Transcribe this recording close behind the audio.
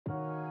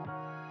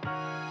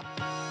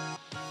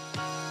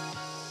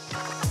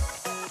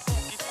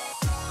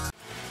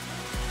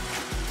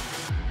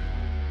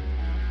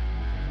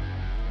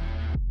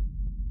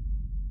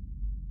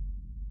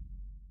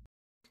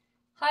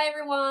Hi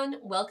everyone!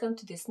 Welcome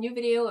to this new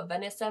video of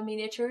Vanessa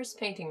Miniatures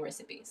painting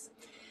recipes.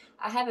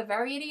 I have a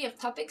variety of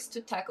topics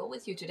to tackle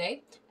with you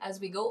today as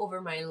we go over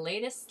my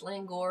latest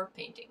Slaangor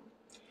painting.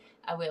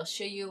 I will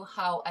show you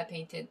how I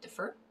painted the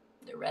fur,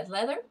 the red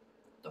leather,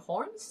 the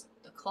horns,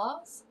 the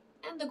claws,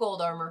 and the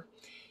gold armor.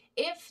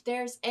 If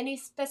there's any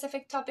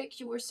specific topic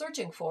you were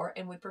searching for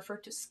and would prefer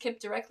to skip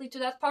directly to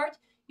that part,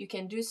 you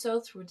can do so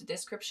through the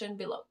description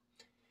below.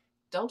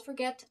 Don't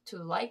forget to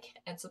like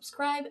and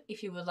subscribe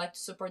if you would like to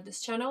support this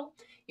channel.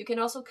 You can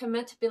also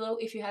comment below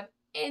if you have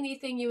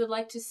anything you would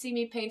like to see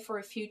me paint for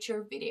a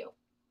future video.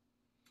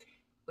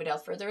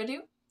 Without further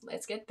ado,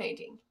 let's get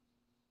painting.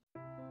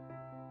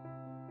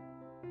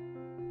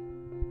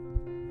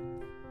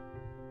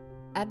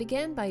 I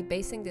began by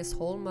basing this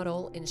whole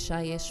model in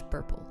Slaanesh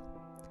purple.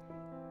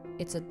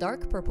 It's a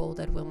dark purple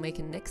that will make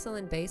an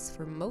excellent base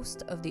for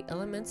most of the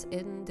elements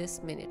in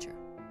this miniature.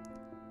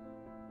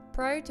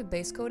 Prior to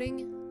base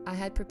coating, I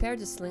had prepared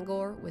the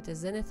Slaangor with a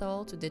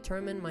zenithal to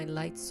determine my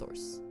light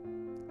source.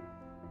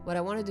 What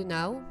I want to do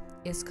now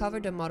is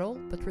cover the model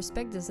but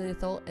respect the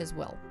zenithal as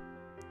well.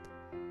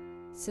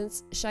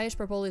 Since Slaanesh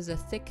purple is a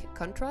thick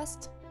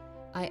contrast,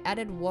 I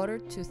added water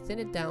to thin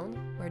it down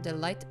where the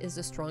light is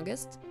the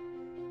strongest,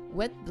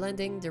 wet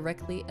blending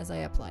directly as I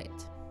apply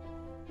it.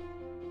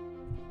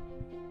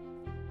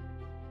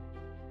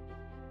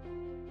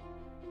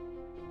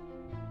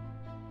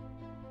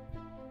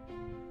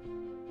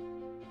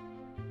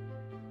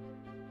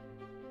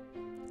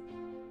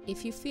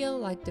 If you feel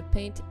like the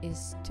paint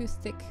is too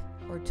thick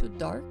or too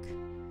dark,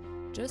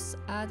 just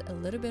add a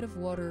little bit of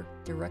water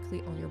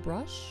directly on your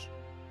brush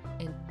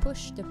and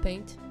push the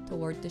paint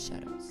toward the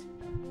shadows.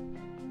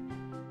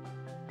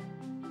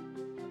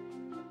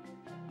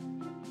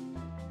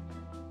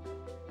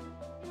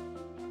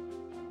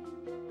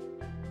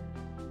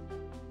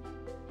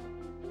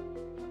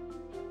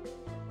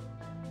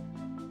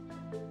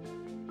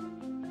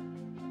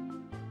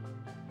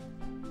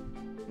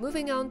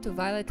 Moving on to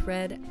violet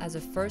red as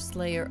a first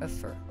layer of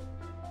fur.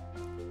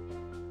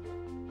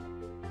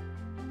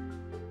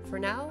 For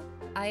now,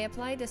 I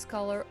apply this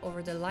color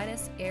over the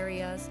lightest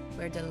areas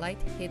where the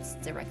light hits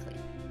directly.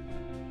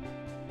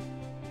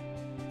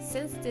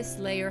 Since this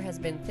layer has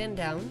been thinned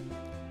down,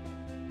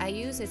 I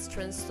use its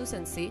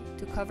translucency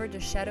to cover the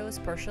shadows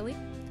partially,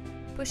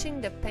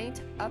 pushing the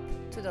paint up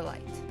to the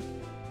light.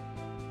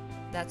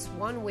 That's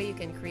one way you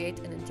can create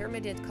an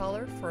intermediate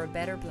color for a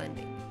better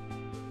blending.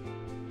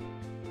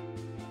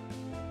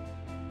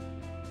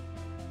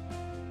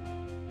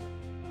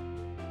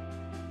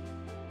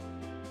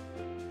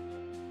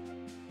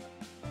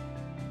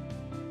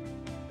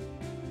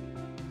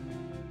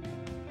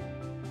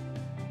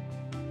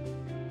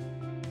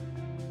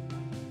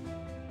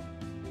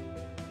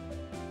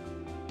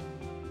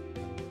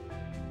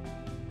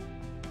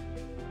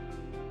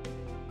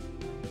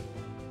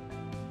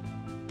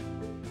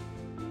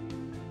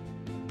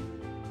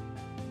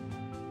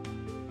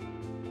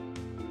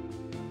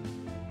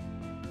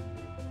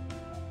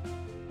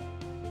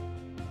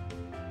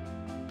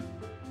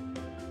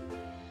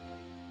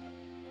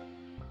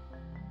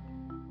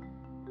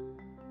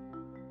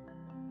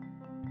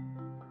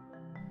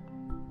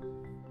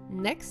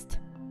 Next,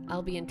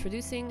 I'll be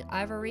introducing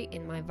ivory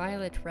in my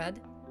violet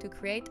red to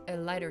create a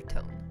lighter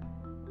tone.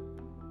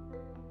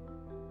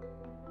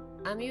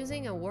 I'm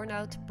using a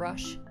worn-out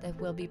brush that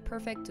will be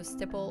perfect to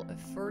stipple a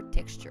fur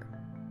texture.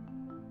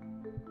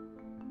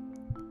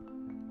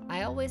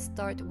 I always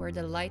start where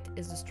the light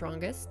is the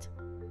strongest,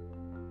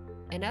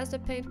 and as the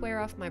paint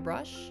wears off my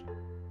brush,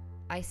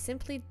 I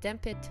simply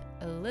damp it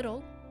a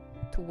little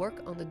to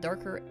work on the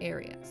darker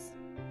areas.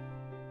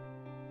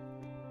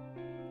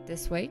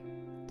 This way,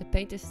 the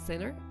paint is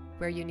thinner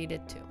where you need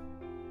it to.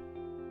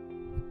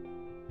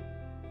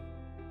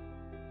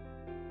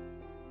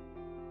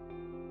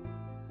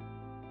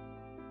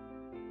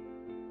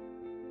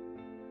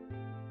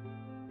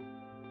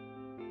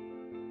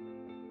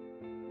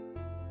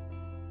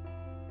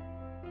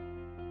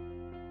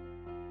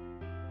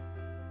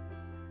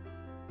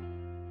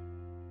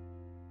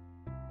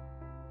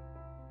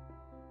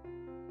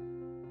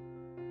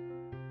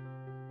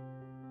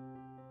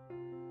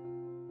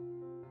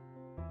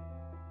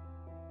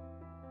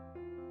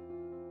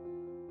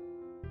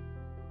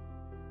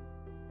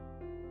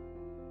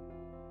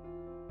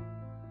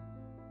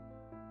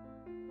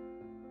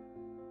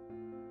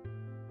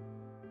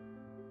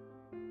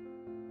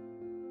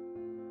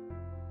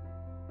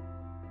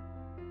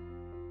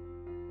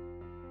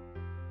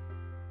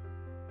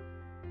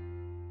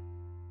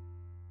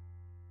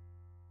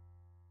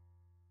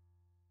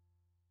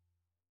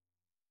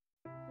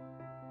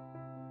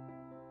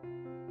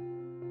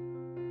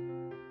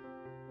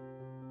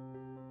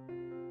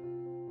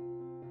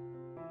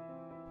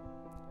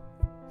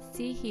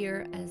 See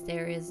here, as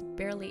there is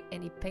barely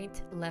any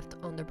paint left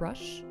on the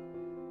brush.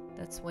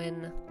 That's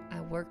when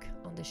I work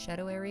on the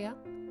shadow area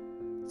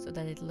so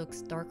that it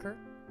looks darker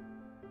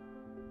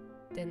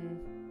than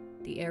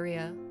the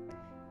area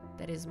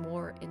that is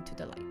more into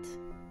the light.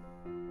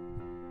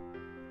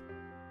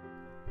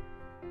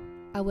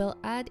 I will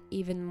add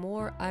even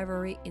more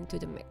ivory into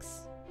the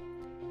mix.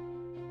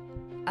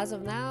 As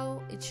of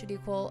now, it should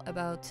equal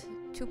about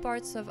 2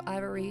 parts of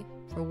ivory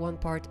for 1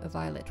 part of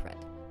violet red.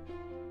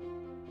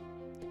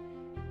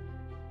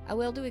 I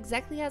will do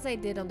exactly as I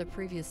did on the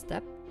previous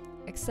step,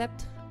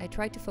 except I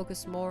try to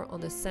focus more on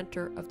the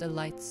center of the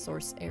light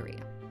source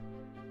area.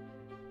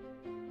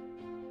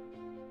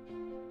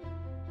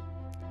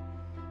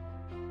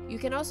 You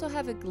can also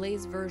have a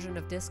glazed version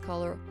of this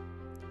color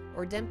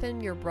or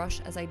dampen your brush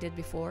as I did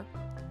before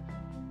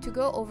to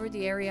go over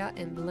the area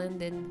and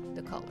blend in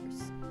the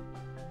colors.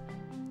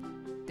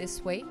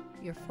 This way,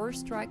 your first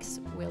strikes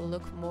will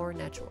look more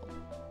natural.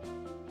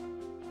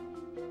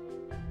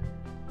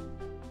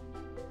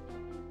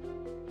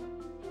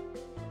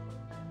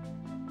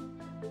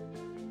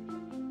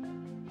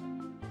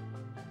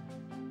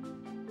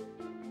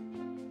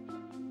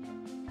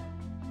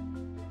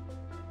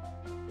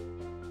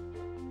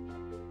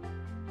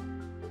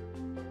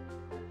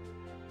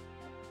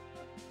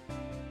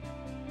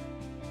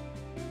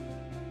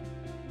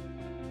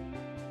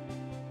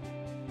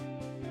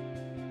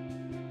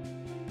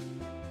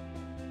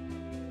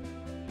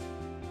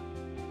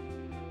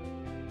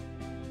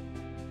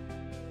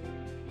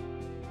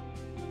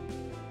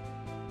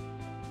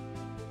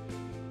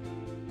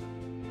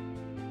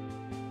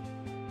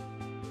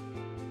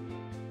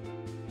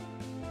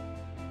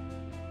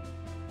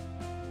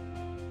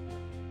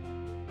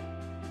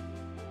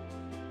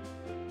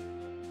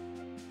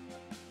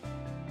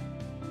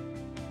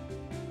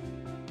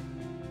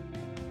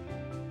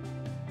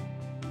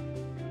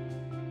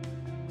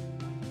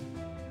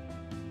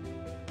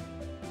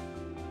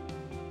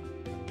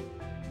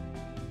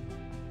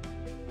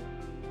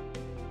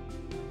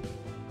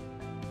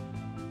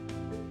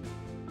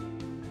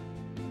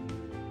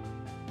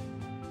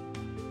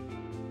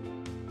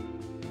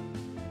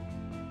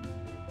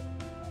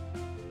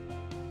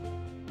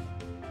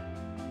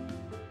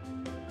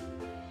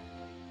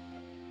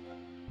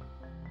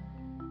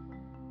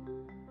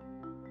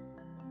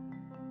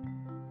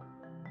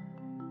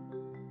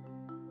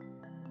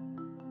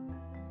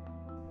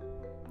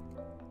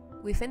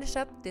 We finish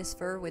up this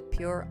fur with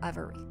pure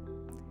ivory.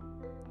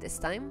 This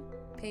time,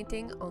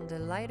 painting on the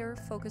lighter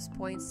focus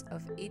points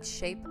of each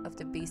shape of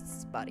the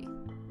beast's body.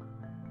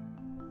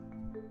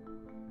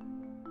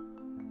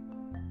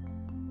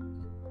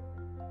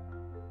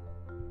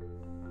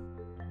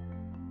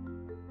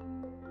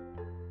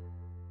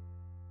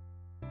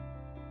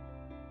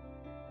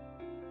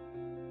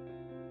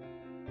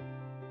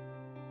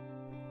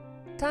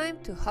 Time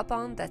to hop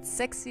on that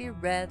sexy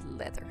red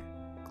leather.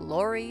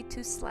 Glory to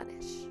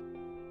Slaanesh.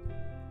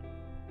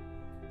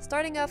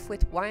 Starting off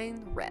with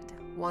wine red,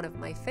 one of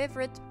my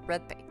favorite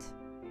red paint.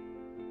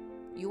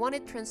 You want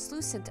it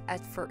translucent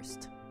at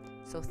first,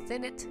 so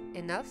thin it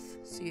enough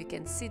so you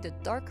can see the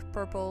dark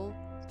purple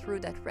through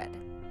that red.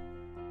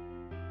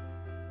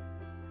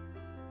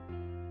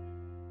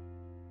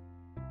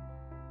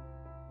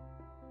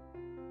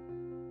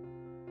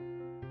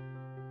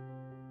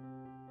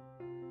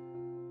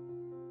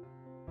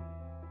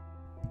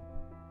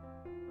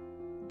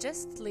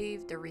 Just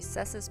leave the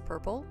recesses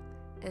purple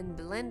and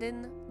blend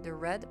in the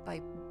red by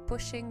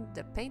pushing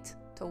the paint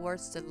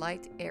towards the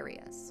light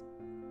areas.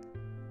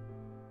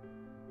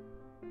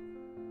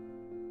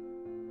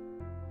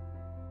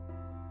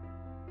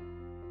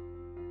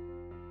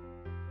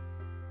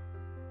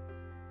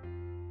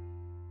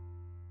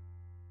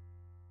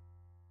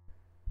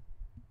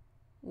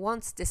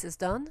 Once this is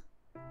done,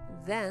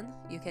 then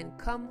you can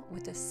come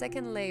with a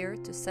second layer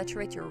to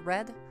saturate your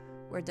red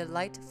where the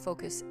light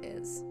focus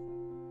is.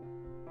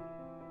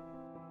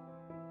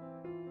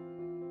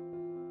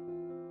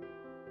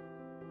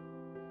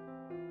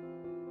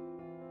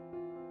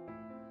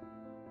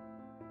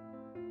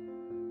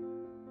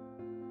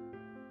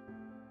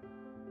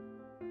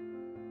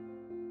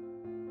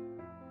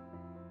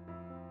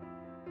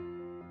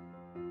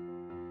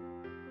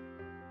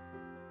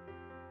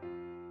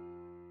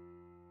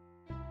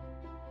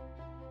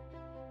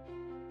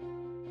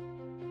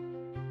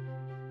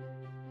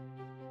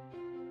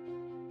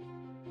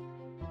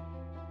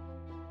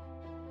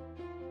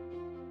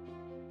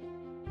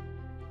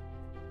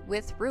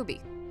 With Ruby,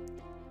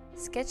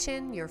 sketch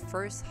in your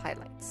first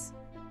highlights.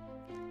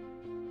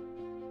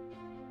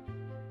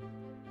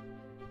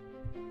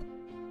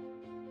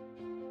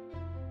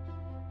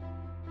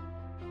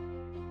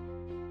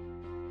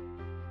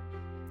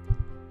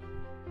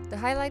 The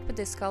highlight with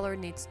this color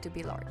needs to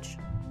be large.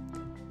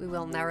 We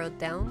will narrow it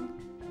down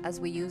as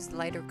we use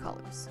lighter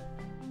colors.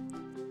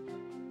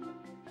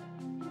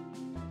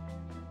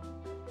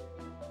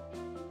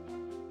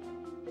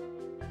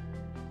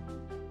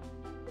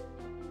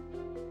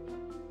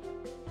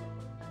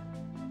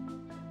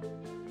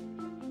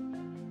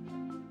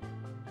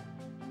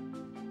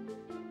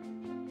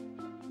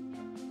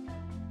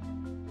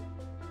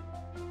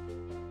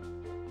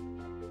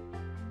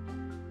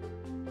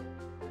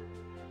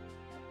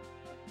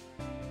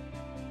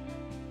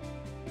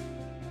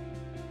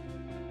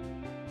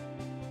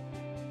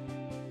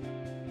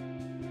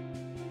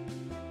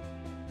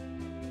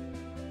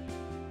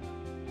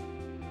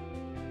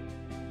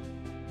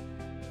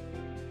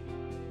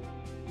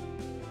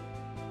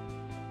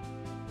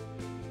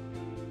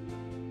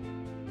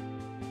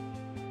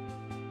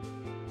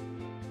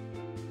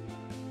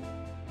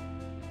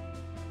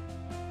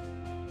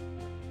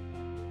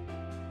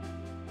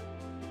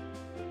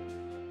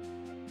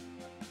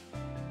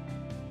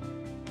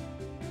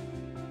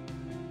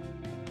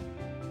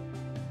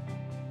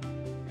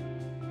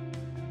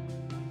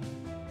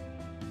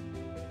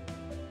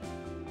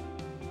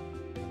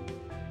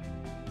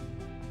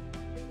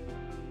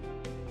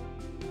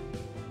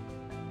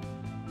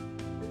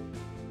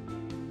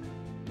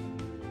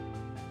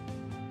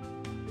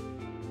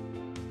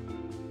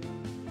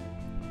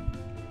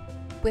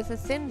 With a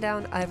thinned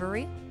down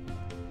ivory,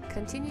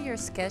 continue your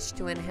sketch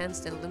to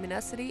enhance the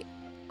luminosity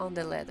on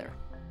the leather.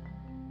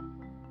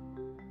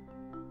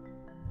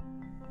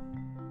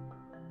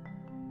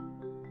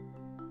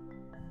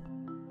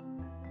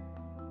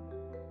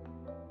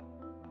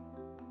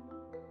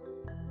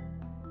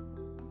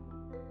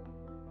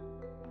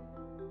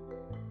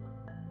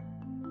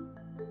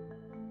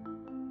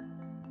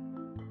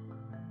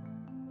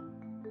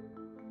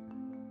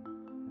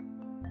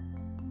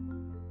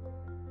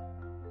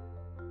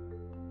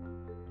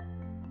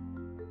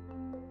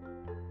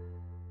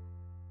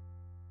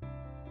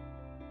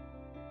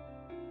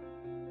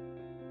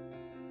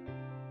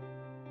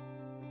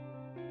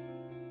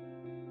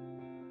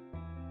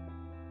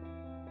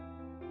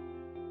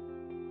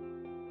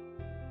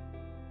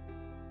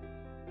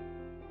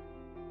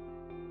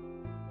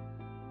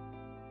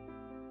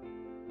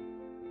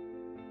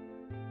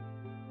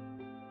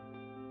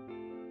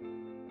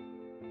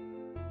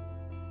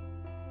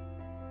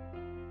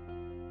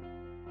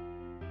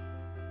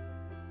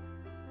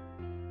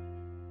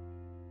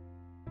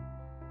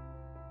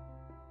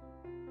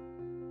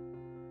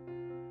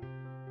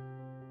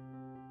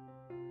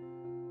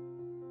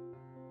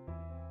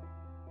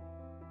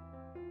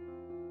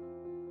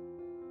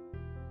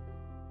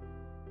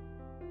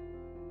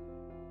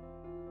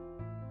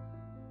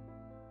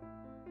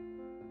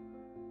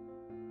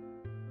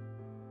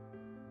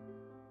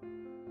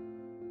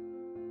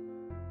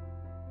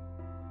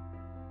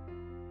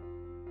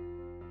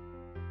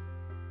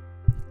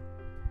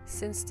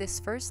 Since this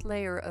first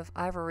layer of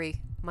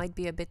ivory might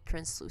be a bit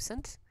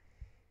translucent,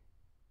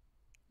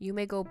 you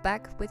may go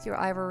back with your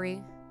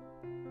ivory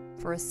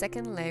for a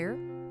second layer,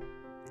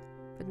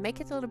 but make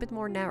it a little bit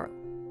more narrow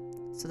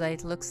so that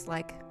it looks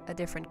like a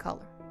different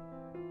color,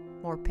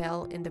 more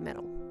pale in the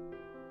middle.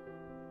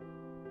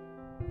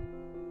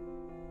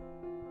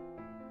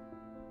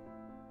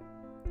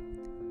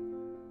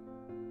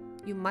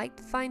 You might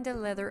find the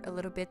leather a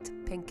little bit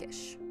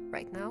pinkish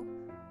right now,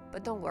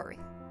 but don't worry.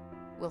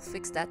 We'll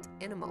fix that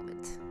in a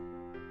moment.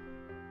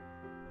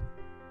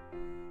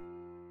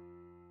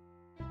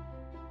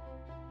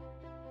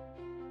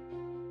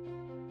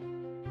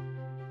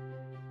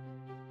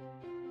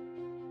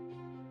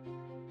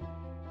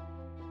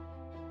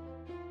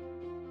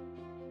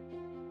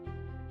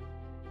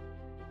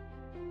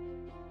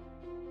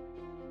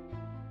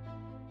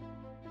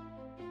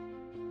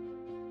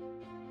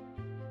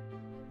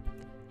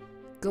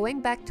 Going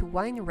back to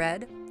wine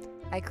red,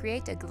 I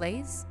create a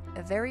glaze,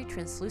 a very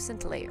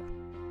translucent layer.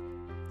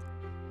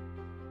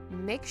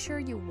 Make sure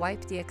you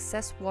wipe the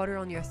excess water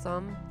on your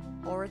thumb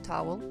or a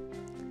towel.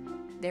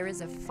 There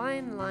is a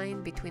fine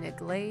line between a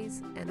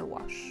glaze and a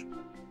wash.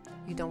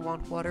 You don't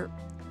want water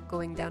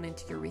going down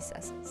into your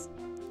recesses.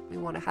 We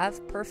want to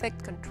have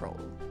perfect control.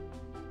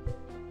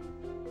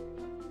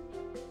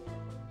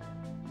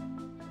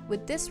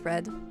 With this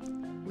red,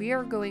 we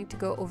are going to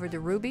go over the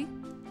ruby,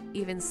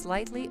 even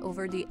slightly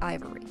over the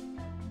ivory.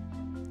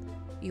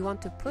 You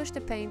want to push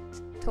the paint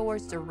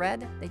towards the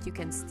red that you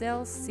can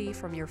still see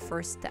from your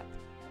first step.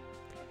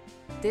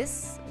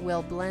 This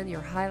will blend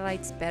your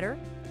highlights better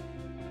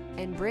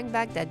and bring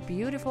back that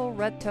beautiful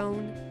red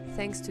tone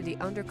thanks to the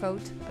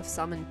undercoat of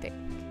salmon pink.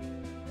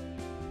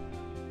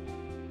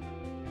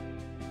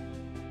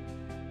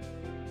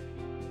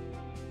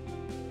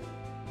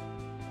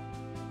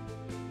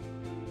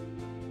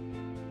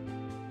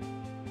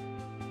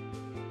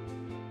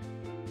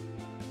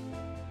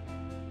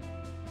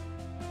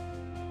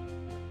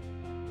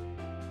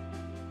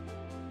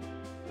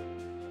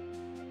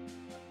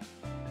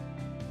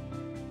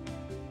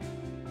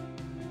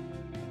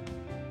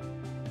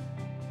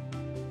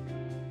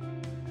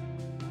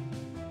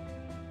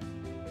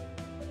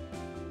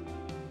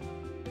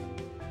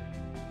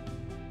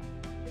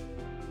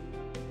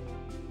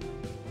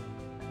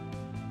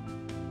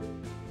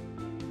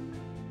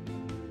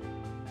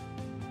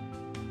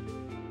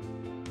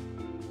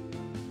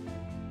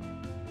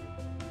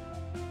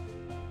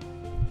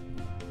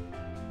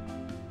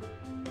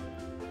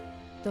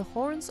 The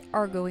horns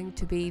are going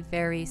to be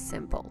very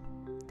simple.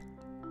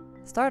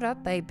 Start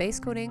up by base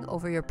coating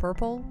over your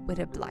purple with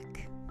a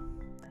black.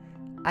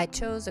 I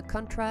chose a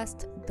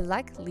contrast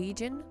Black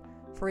Legion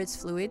for its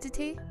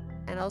fluidity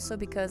and also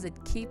because it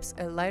keeps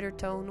a lighter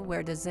tone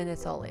where the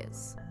zenithal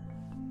is.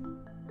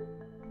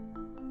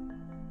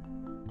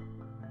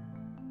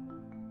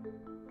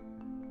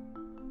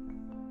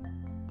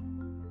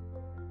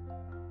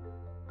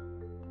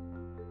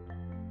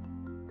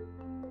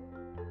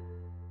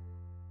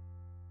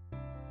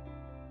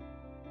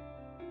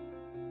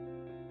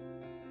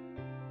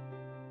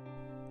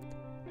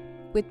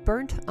 With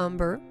burnt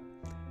umber,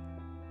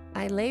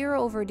 I layer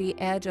over the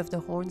edge of the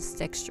horn's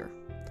texture,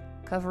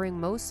 covering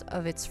most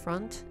of its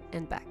front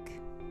and back.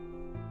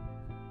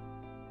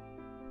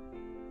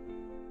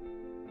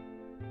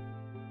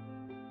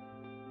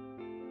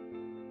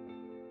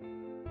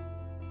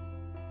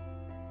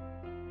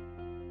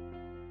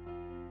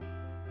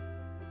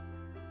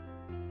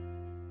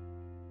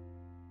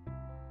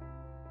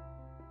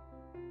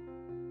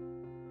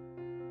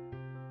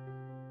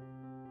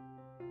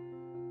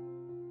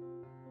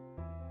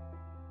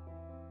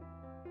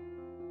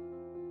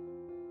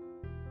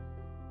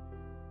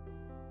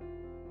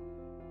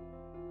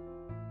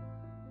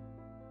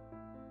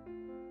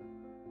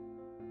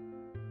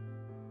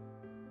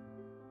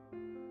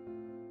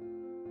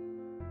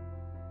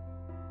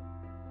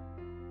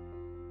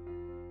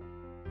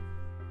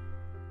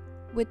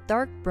 with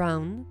dark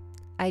brown,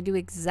 I do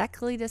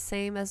exactly the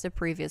same as the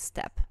previous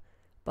step,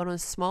 but on a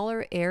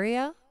smaller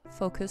area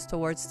focused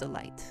towards the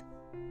light.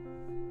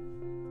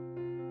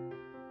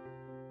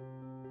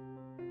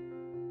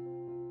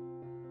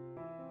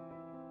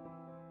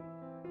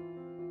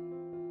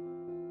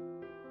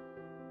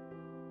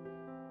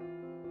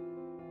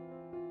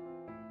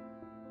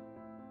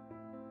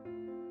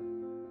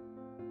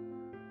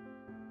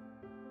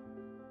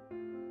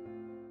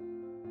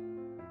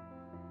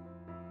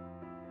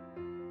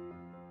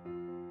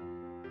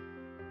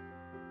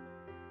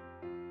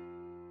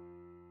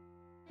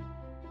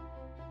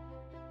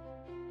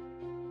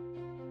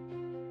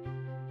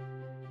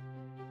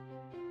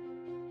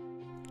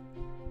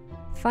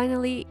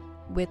 Finally,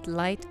 with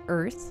light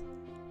earth,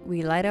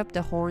 we light up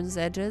the horn's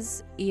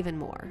edges even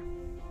more.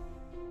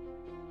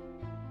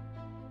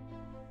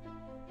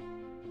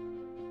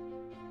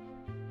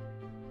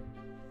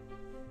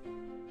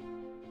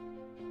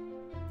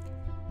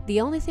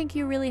 The only thing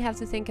you really have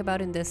to think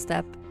about in this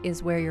step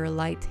is where your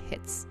light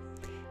hits,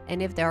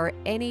 and if there are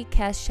any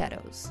cast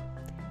shadows.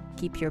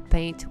 Keep your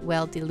paint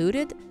well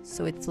diluted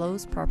so it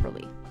flows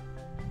properly.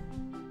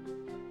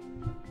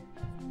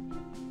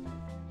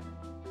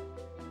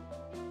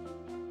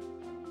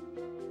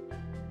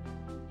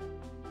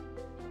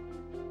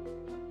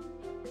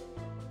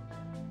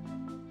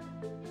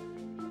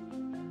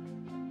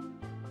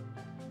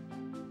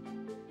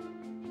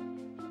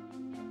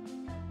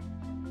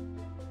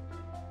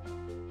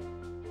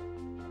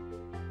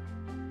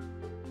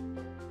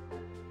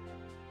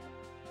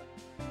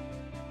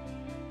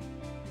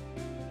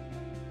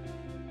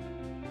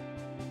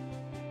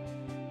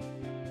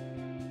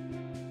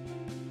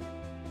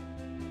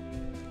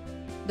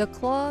 The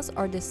claws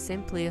are the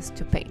simplest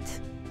to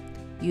paint.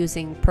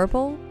 Using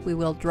purple, we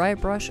will dry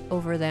brush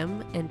over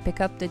them and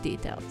pick up the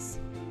details.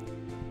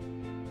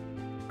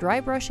 Dry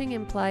brushing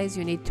implies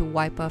you need to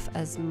wipe off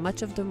as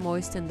much of the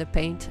moist in the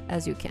paint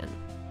as you can.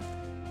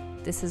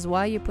 This is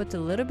why you put a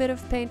little bit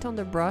of paint on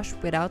the brush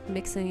without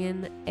mixing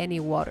in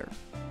any water.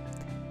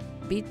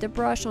 Beat the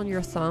brush on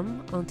your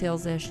thumb until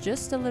there's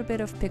just a little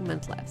bit of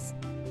pigment left.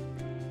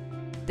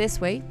 This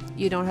way,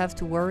 you don't have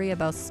to worry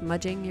about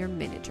smudging your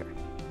miniature.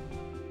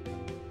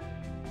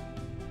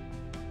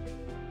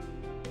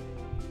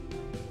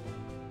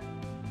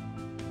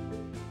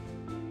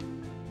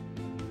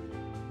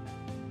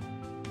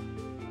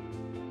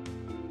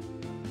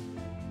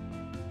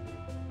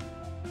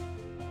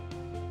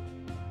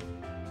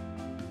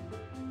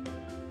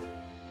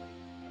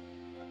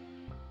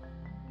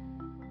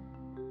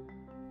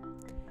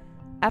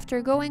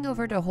 After going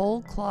over the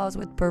whole claws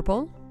with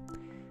purple,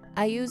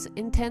 I use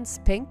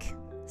intense pink,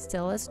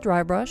 still as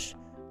dry brush,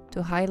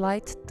 to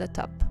highlight the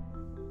top.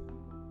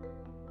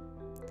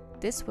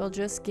 This will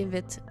just give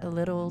it a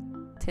little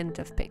tint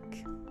of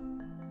pink.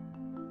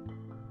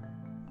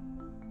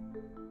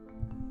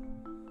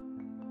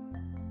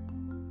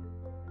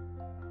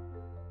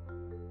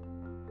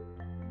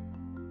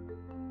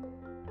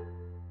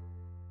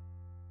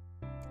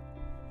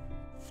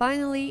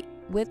 Finally,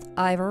 with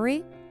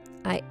ivory,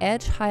 I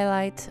edge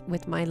highlight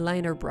with my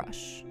liner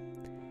brush.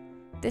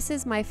 This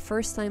is my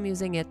first time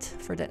using it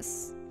for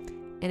this,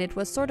 and it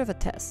was sort of a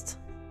test.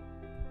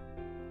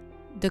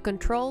 The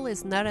control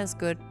is not as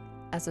good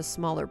as a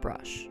smaller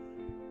brush,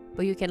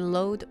 but you can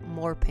load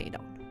more paint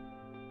on.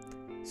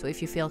 So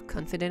if you feel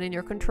confident in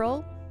your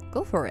control,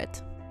 go for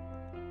it.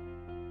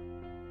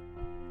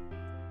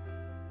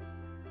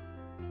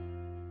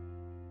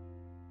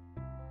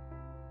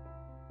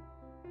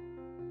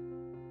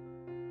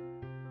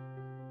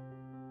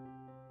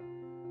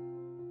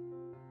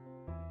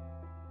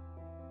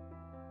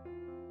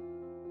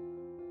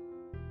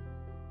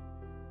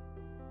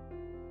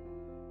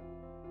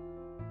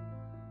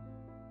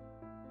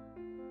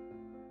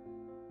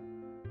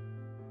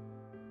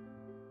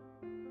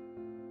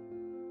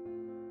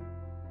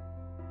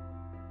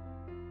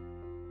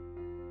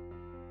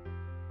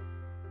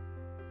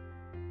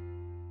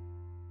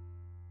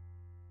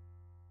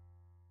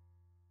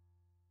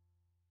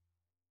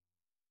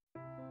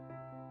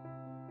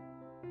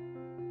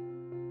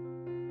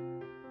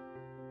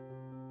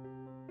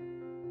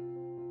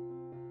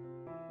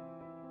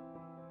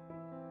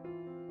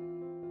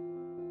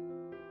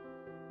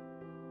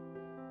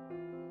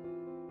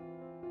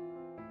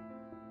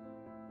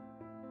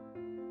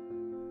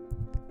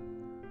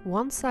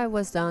 Once I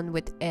was done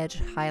with edge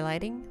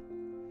highlighting,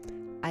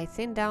 I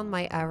thinned down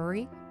my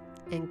ivory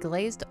and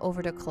glazed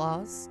over the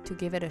claws to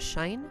give it a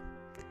shine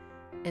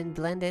and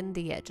blend in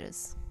the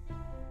edges.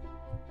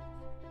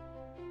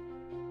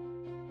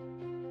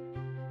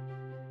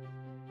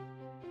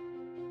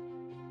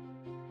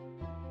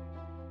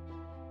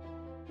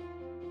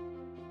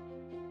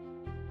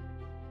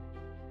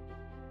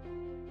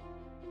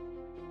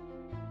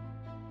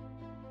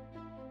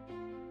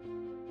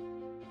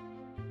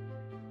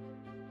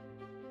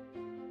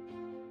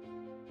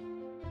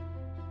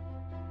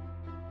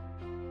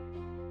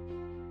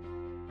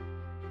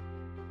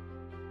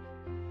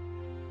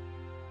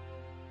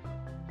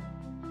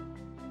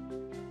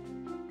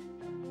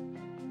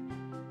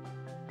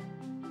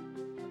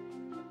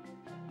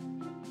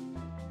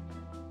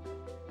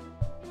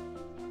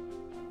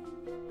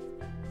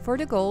 For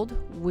the gold,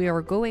 we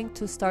are going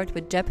to start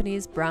with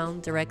Japanese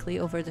brown directly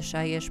over the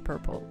shyish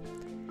purple.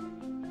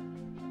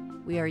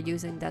 We are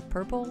using that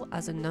purple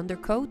as an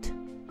undercoat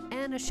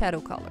and a shadow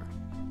color.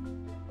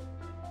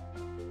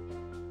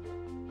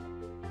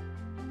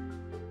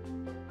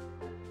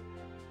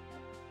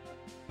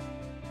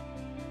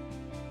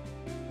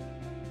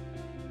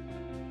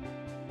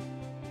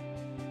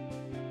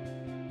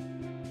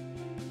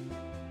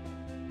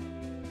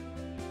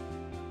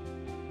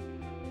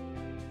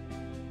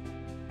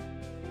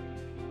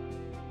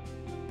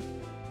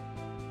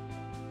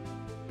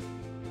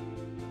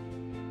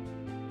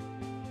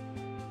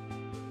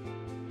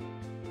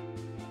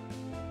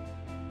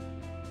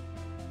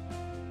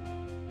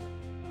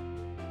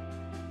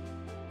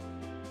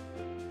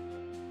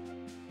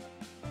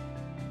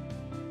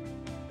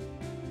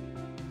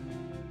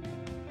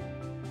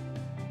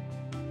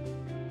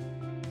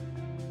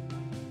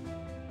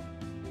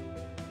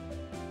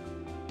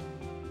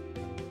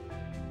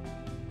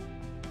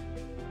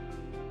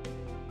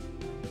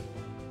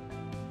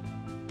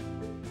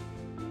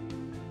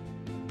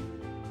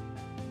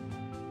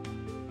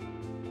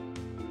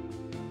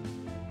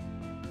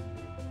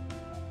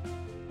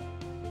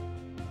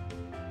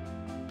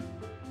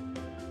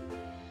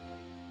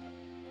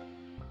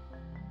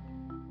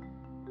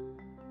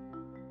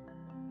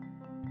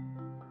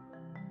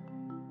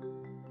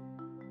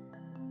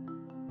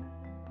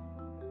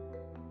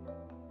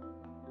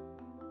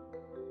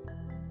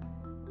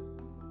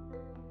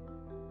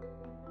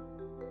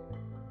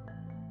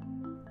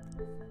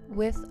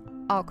 With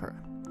ochre,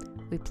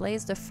 we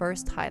place the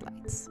first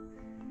highlights.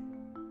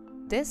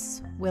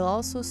 This will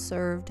also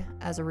serve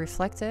as a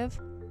reflective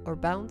or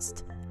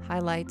bounced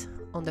highlight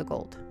on the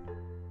gold.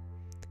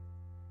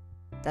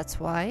 That's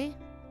why,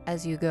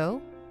 as you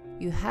go,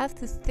 you have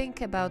to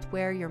think about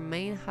where your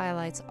main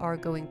highlights are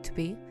going to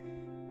be,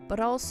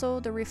 but also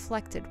the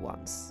reflected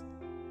ones.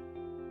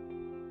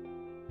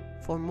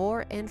 For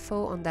more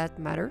info on that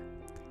matter,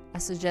 I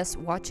suggest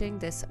watching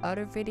this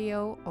other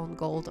video on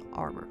gold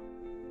armor.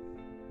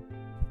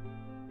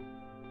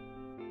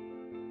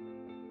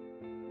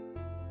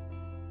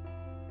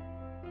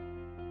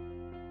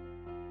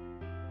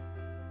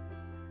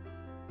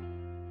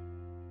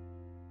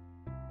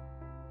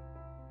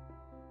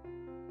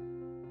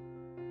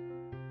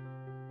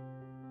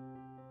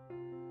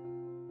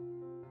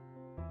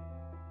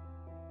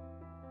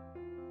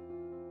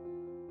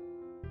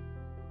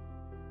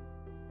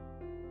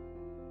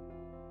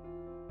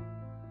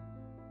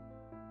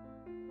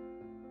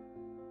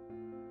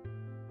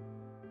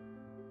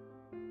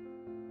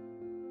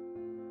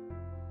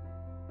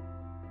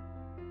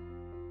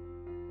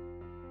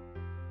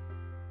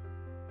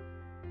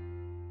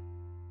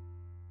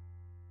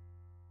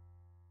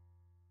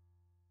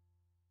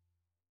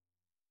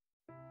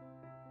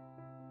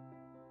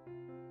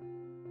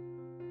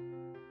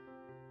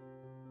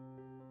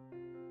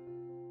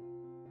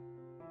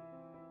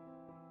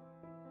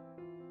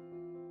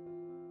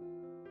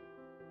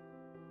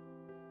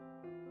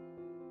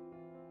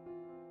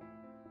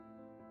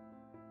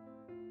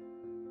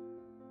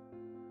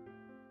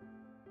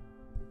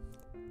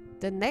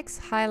 The next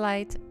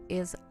highlight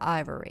is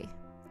ivory.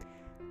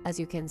 As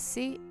you can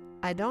see,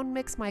 I don't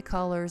mix my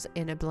colors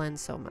in a blend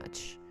so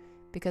much,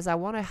 because I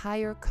want a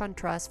higher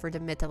contrast for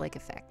the metallic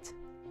effect.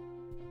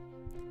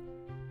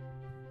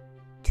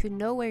 To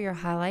know where your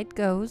highlight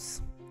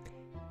goes,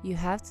 you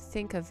have to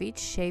think of each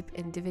shape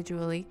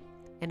individually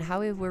and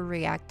how it will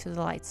react to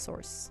the light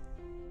source.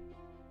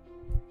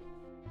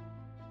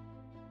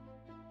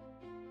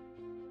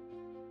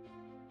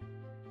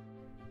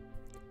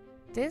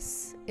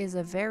 This is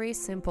a very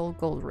simple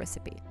gold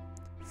recipe.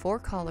 4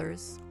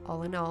 colors,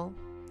 all in all,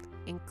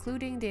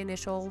 including the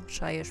initial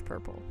shyish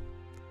purple.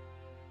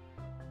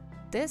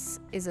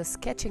 This is a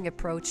sketching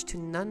approach to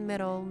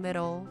non-metal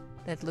metal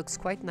that looks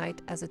quite nice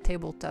as a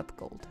tabletop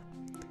gold.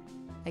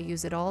 I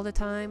use it all the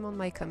time on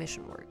my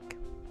commission work.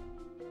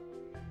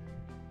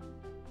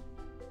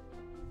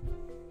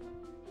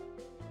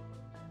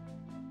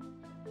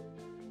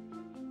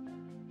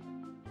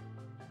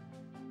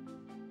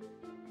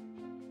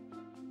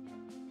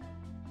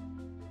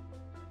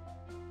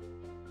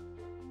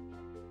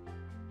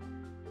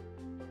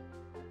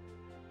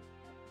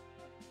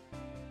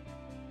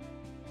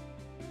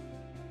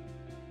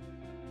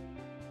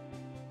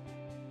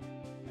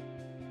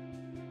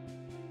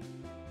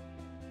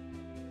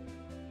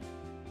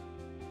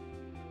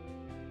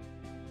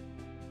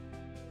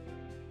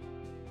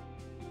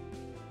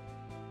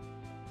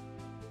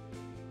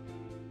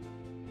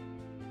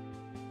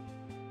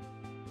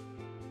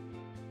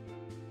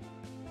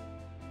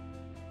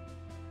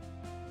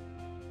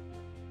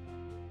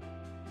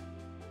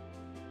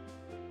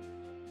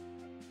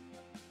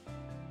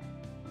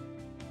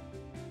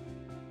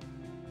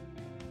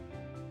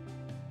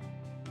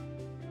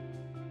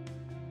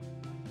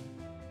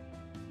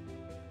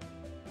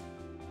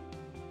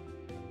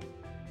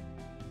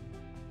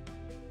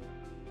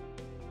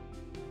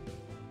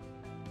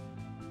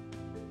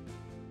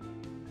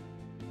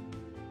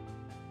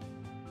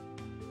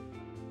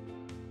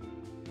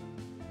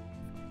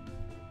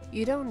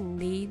 You don't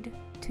need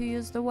to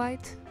use the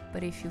white,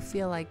 but if you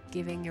feel like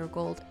giving your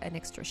gold an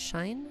extra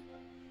shine,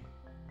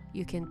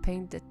 you can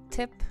paint the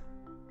tip,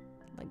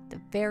 like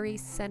the very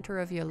center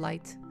of your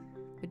light,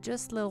 with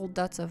just little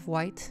dots of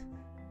white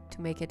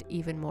to make it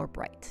even more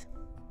bright.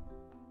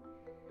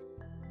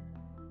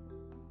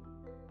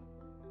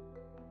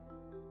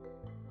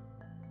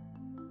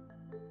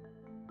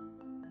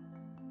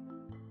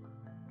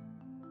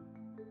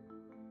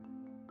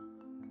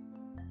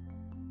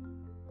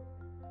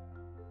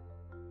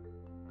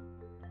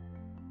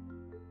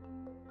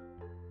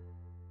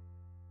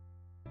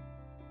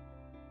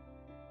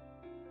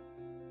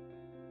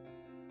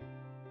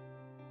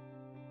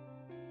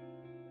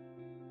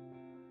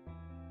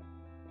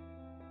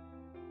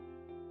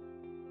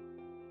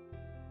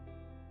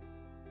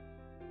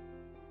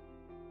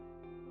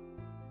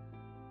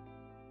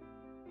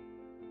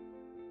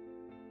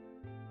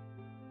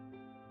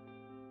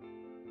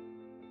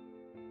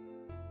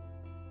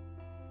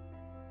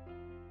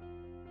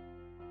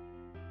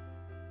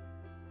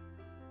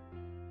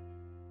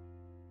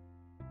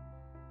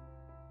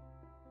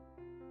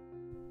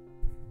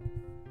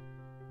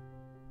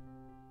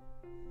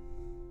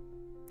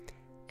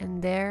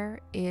 And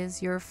there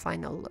is your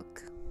final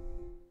look.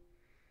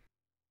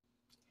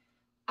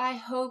 I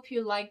hope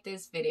you liked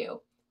this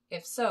video.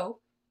 If so,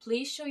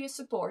 please show your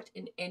support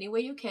in any way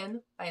you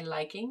can by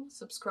liking,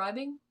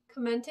 subscribing,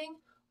 commenting,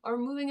 or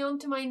moving on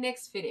to my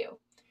next video.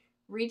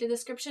 Read the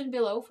description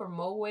below for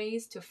more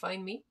ways to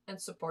find me and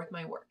support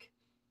my work.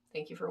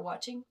 Thank you for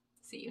watching.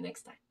 See you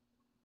next time.